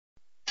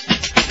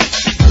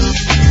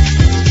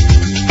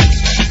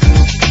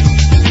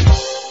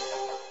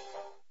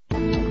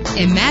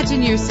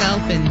Imagine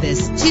yourself in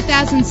this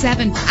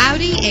 2007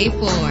 Audi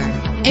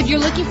A4. If you're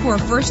looking for a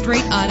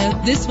first-rate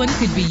auto, this one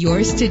could be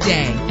yours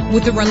today.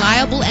 With a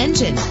reliable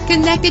engine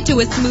connected to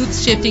a smooth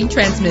shifting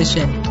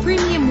transmission,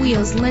 premium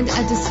wheels lend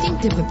a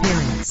distinctive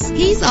appearance.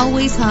 He's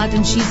always hot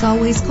and she's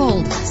always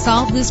cold.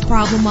 Solve this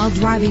problem while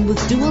driving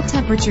with dual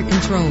temperature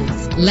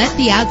controls. Let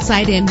the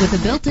outside in with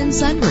a built-in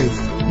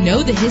sunroof.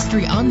 Know the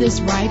history on this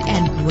ride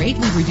and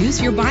greatly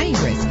reduce your buying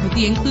risk with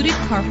the included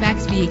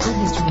Carfax Vehicle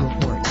History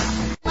Report.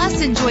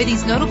 Plus, enjoy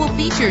these notable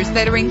features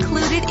that are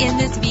included in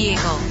this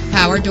vehicle: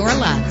 power door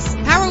locks,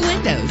 power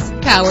windows,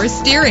 power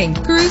steering,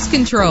 cruise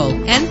control,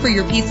 and for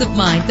your peace of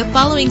mind, the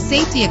following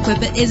safety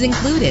equipment is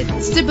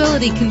included: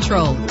 stability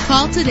control.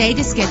 Call today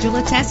to schedule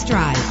a test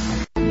drive.